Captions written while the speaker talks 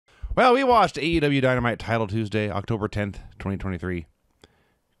Well, we watched AEW Dynamite Title Tuesday, October 10th, 2023.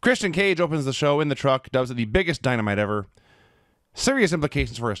 Christian Cage opens the show in the truck, dubs it the biggest Dynamite ever. Serious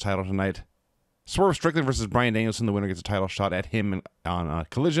implications for his title tonight. Swerve Strickland versus Bryan Danielson. The winner gets a title shot at him on a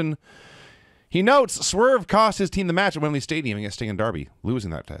Collision. He notes Swerve cost his team the match at Wembley Stadium against Sting and Darby, losing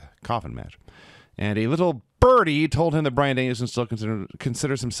that coffin match. And a little birdie told him that Bryan Danielson still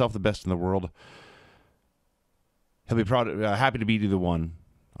considers himself the best in the world. He'll be happy to be the one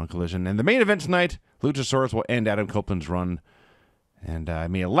on Collision. And the main event tonight, Luchasaurus will end Adam Copeland's run. And I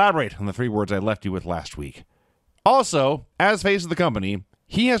may elaborate on the 3 words I left you with last week. Also, as face of the company,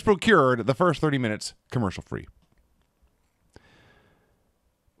 he has procured the first 30 minutes commercial-free.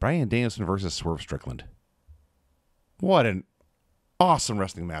 Bryan Danielson versus Swerve Strickland. What an awesome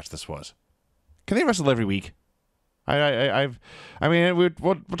wrestling match this was. Can they wrestle every week? I mean,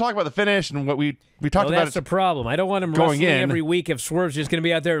 we'll talk about the finish and what we talked about. That's the problem. I don't want him wrestling every week if Swerve's just going to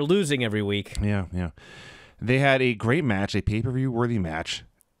be out there losing every week. Yeah. They had a great match, a pay-per-view worthy match.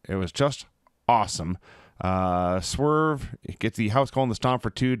 It was just awesome. Swerve gets the house call in the stomp for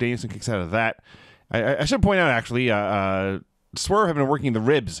 2. Danielson kicks out of that. I should point out, actually, Swerve had been working the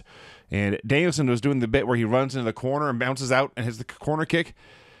ribs, and Danielson was doing the bit where he runs into the corner and bounces out and hits the corner kick.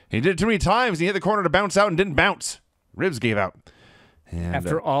 And he did it too many times. He hit the corner to bounce out and didn't bounce. Ribs gave out. And,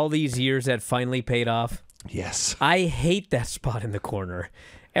 after all these years, that finally paid off. Yes. I hate that spot in the corner.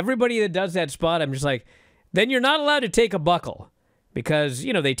 Everybody that does that spot, I'm just like, then you're not allowed to take a buckle. Because,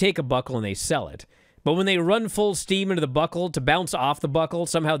 you know, they take a buckle and they sell it. But when they run full steam into the buckle to bounce off the buckle,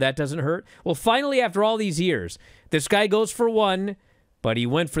 somehow that doesn't hurt. Well, finally, after all these years, this guy goes for 1, but he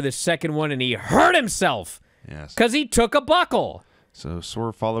went for the second one and he hurt himself. Yes. Because he took a buckle. So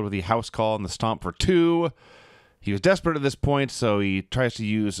Swerve followed with the house call and the stomp for 2. He was desperate at this point, so he tries to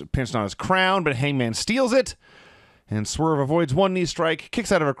use pinched on his crown, but Hangman steals it. And Swerve avoids 1 knee strike,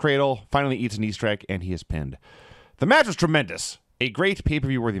 kicks out of a cradle, finally eats a knee strike, and he is pinned. The match was tremendous. A great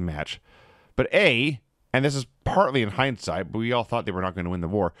pay-per-view worthy match. But and this is partly in hindsight, but we all thought they were not going to win the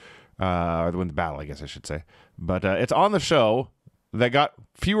war, or win the battle, I guess I should say. But it's on the show that got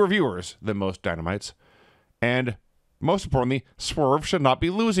fewer viewers than most Dynamites. And most importantly, Swerve should not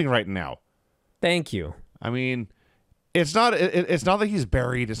be losing right now. Thank you. I mean, it's not that he's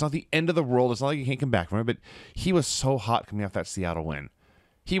buried. It's not the end of the world. It's not like he can't come back from it. But he was so hot coming off that Seattle win.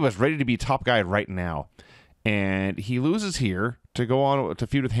 He was ready to be top guy right now. And he loses here to go on to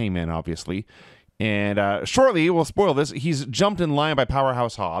feud with Hangman, obviously. And shortly, we'll spoil this, he's jumped in line by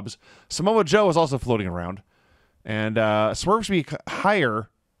Powerhouse Hobbs. Samoa Joe is also floating around. And Swerve should be closer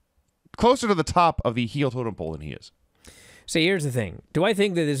to the top of the heel totem pole than he is. So here's the thing. Do I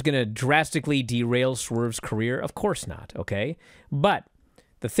think that this is going to drastically derail Swerve's career? Of course not, okay? But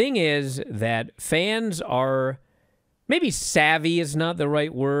the thing is that fans are, maybe savvy is not the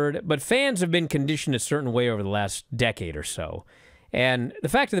right word, but fans have been conditioned a certain way over the last decade or so. And the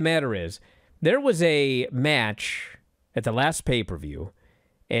fact of the matter is, there was a match at the last pay-per-view,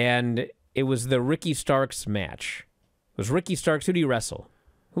 and it was the Ricky Starks match. It was Ricky Starks. Who do you wrestle?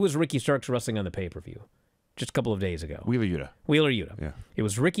 Who was Ricky Starks wrestling on the pay-per-view? Just a couple of days ago. Wheeler Yuta. Wheeler Yuta. Yeah. It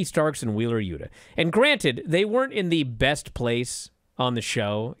was Ricky Starks and Wheeler Yuta. And granted, they weren't in the best place on the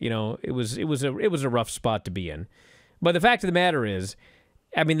show. You know, it was a rough spot to be in. But the fact of the matter is,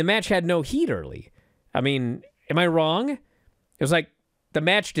 I mean, the match had no heat early. I mean, am I wrong? It was like the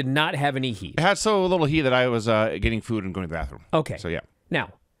match did not have any heat. It had so little heat that I was getting food and going to the bathroom. Okay. So, yeah.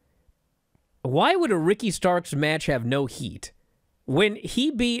 Now, why would a Ricky Starks match have no heat when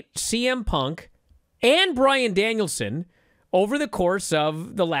he beat CM Punk and Bryan Danielson over the course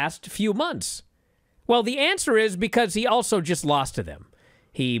of the last few months? Well, the answer is because he also just lost to them.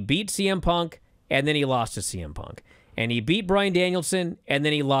 He beat CM Punk, and then he lost to CM Punk. And he beat Bryan Danielson, and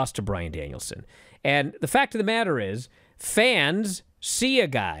then he lost to Bryan Danielson. And the fact of the matter is, fans see a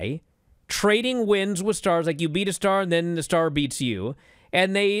guy trading wins with stars, like you beat a star and then the star beats you,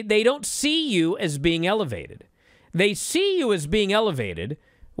 and they don't see you as being elevated. They see you as being elevated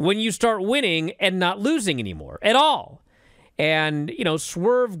when you start winning and not losing anymore at all. And, you know,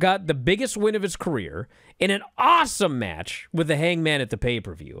 Swerve got the biggest win of his career in an awesome match with the Hangman at the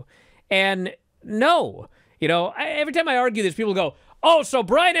pay-per-view. And no, you know, every time I argue this, people go, oh, so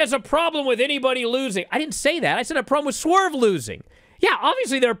Bryan has a problem with anybody losing. I didn't say that. I said a problem with Swerve losing. Yeah,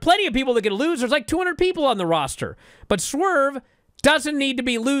 obviously there are plenty of people that can lose. There's like 200 people on the roster. But Swerve doesn't need to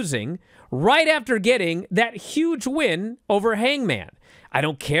be losing right after getting that huge win over Hangman. I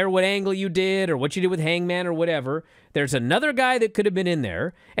don't care what angle you did or what you did with Hangman or whatever. There's another guy that could have been in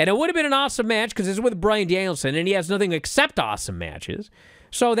there, and it would have been an awesome match because it's with Bryan Danielson, and he has nothing except awesome matches.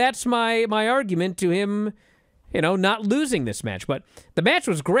 So that's my argument to him not losing this match. But the match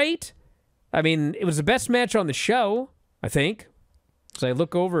was great. I mean, it was the best match on the show, I think. As I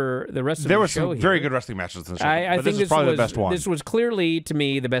look over the rest of the show, there were some very good wrestling matches on the show. I think this is probably the best one. This was clearly, to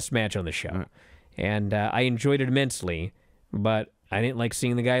me, the best match on the show. Right. And I enjoyed it immensely, but I didn't like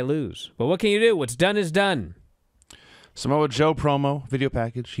seeing the guy lose. But what can you do? What's done is done. Samoa Joe promo, video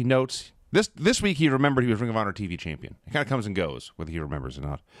package. He notes, this week he remembered he was Ring of Honor TV champion. It kind of comes and goes, whether he remembers or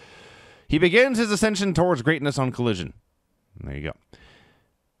not. He begins his ascension towards greatness on Collision. And there you go.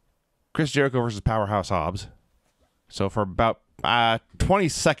 Chris Jericho versus Powerhouse Hobbs. So for about 20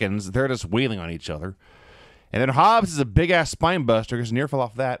 seconds, they're just wailing on each other. And then Hobbs is a big-ass spine buster because near fell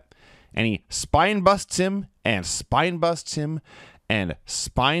off that. And he spine busts him, and spine busts him, and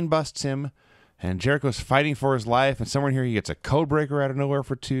spine busts him. And Jericho's fighting for his life. And somewhere in here, he gets a code breaker out of nowhere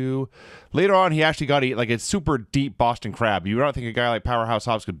for 2. Later on, he actually got a super deep Boston Crab. You don't think a guy like Powerhouse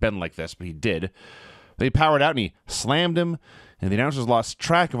Hobbs could bend like this, but he did. They powered out, and he slammed him. And the announcers lost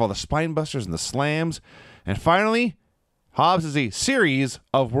track of all the spine busters and the slams. And finally, Hobbs is a series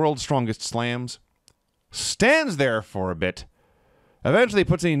of World's Strongest Slams. Stands there for a bit. Eventually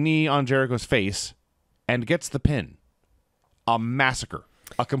puts a knee on Jericho's face and gets the pin. A massacre.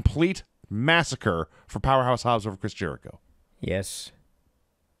 A complete massacre for Powerhouse Hobbs over Chris Jericho. Yes.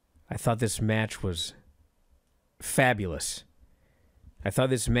 I thought this match was fabulous. I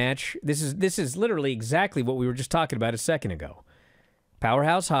thought this match, this is literally exactly what we were just talking about a second ago.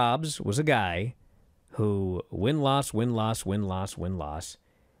 Powerhouse Hobbs was a guy who win-loss, win-loss, win-loss, win-loss,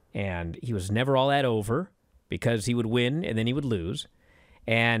 and he was never all that over because he would win and then he would lose,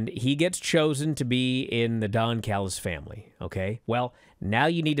 and he gets chosen to be in the Don Callis family, okay? Well, now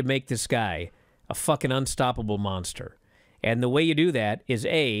you need to make this guy a fucking unstoppable monster, and the way you do that is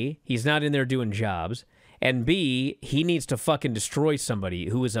A, he's not in there doing jobs, and B, he needs to fucking destroy somebody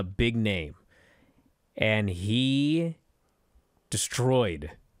who is a big name, and he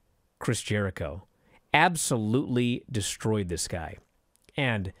destroyed Chris Jericho. Absolutely destroyed this guy.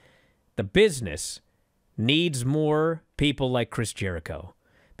 And the business needs more people like Chris Jericho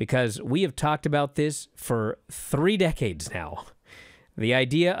because we have talked about this for 3 decades now. The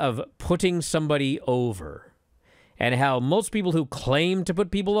idea of putting somebody over and how most people who claim to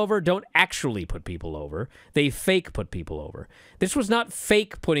put people over don't actually put people over. They fake put people over. This was not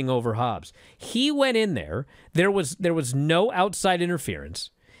fake putting over Hobbs. He went in there. There was no outside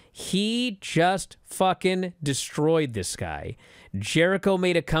interference. He just fucking destroyed this guy. Jericho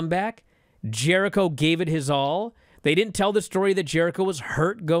made a comeback. Jericho gave it his all. They didn't tell the story that Jericho was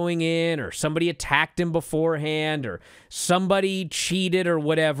hurt going in or somebody attacked him beforehand or somebody cheated or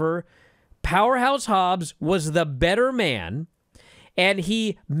whatever. Powerhouse Hobbs was the better man, and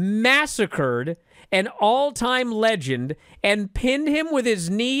he massacred an all-time legend and pinned him with his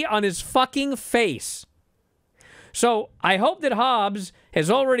knee on his fucking face. So I hope that Hobbs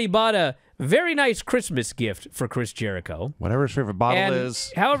has already bought a very nice Christmas gift for Chris Jericho. Whatever his favorite bottle and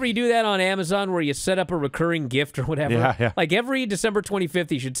is. However you do that on Amazon where you set up a recurring gift or whatever. Yeah. Like every December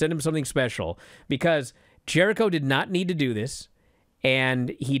 25th, you should send him something special because Jericho did not need to do this,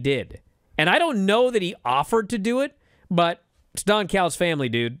 and he did. And I don't know that he offered to do it, but it's Don Callis' family,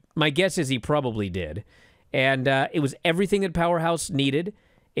 dude. My guess is he probably did. And it was everything that Powerhouse needed.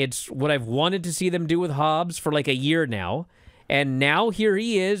 It's what I've wanted to see them do with Hobbs for like a year now. And now here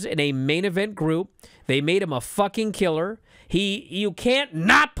he is in a main event group. They made him a fucking killer. You can't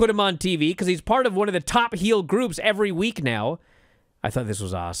not put him on TV because he's part of one of the top heel groups every week now. I thought this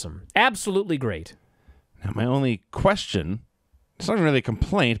was awesome. Absolutely great. Now, my only question, it's not really a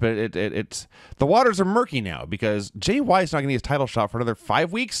complaint, but it's the waters are murky now because Jay White's not going to get his title shot for another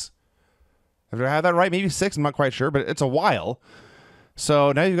 5 weeks. Have I had that right? Maybe 6, I'm not quite sure, but it's a while.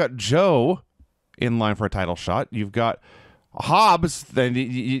 So now you've got Joe in line for a title shot. You've got Hobbs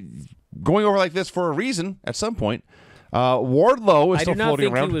then going over like this for a reason at some point. Wardlow is still floating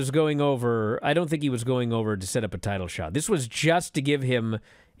around. I don't think he was going over to set up a title shot. This was just to give him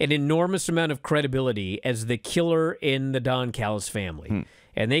an enormous amount of credibility as the killer in the Don Callis family.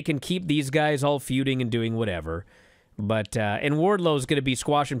 And they can keep these guys all feuding and doing whatever. But and Wardlow's going to be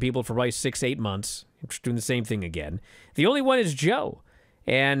squashing people for probably 6-8 months. Doing the same thing again. The only one is Joe.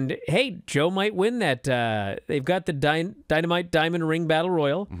 And, hey, Joe might win that. They've got the Dynamite Diamond Ring Battle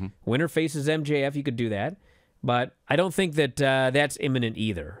Royal. Winner faces MJF. You could do that. But I don't think that that's imminent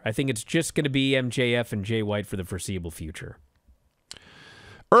either. I think it's just going to be MJF and Jay White for the foreseeable future.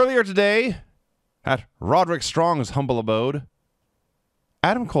 Earlier today, at Roderick Strong's humble abode,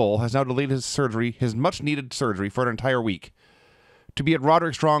 Adam Cole has now delayed his surgery, his much-needed surgery, for an entire week to be at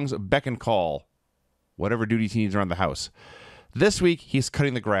Roderick Strong's beck and call, whatever duties he needs around the house. This week, he's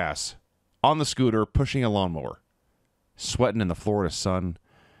cutting the grass on the scooter, pushing a lawnmower. sweating in the Florida sun.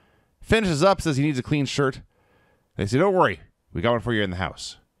 Finishes up, says he needs a clean shirt. They say, don't worry, we got one for you in the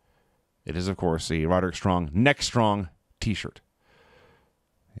house. It is, of course, a Roderick Strong Neck Strong t-shirt.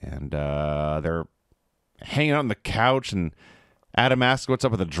 And they're hanging out on the couch, and Adam asks what's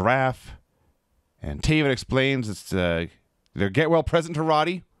up with the draft. And Taven explains it's their get-well present to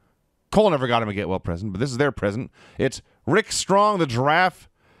Roddy. Cole never got him a get-well present, but this is their present. It's Rick Strong, the giraffe.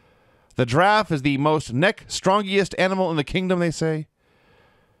 The giraffe is the most neck-strongiest animal in the kingdom, they say.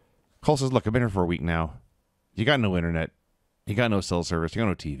 Cole says, look, I've been here for a week now. You got no internet. You got no cell service. You got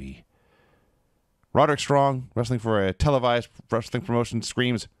no TV. Roderick Strong, wrestling for a televised wrestling promotion,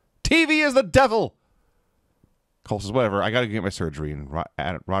 screams, TV is the devil! Cole says, whatever, I got to get my surgery. And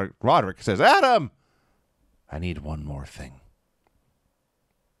Roderick says, Adam, I need one more thing.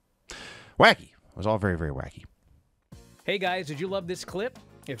 Wacky. It was all very, very wacky. Hey guys, did you love this clip?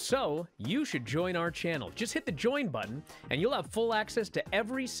 If so, you should join our channel. Just hit the join button, and you'll have full access to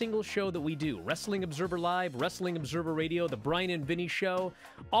every single show that we do. Wrestling Observer Live, Wrestling Observer Radio, The Bryan Vinny Show,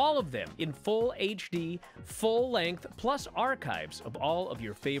 all of them in full HD, full length, plus archives of all of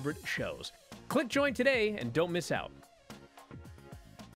your favorite shows. Click join today and don't miss out.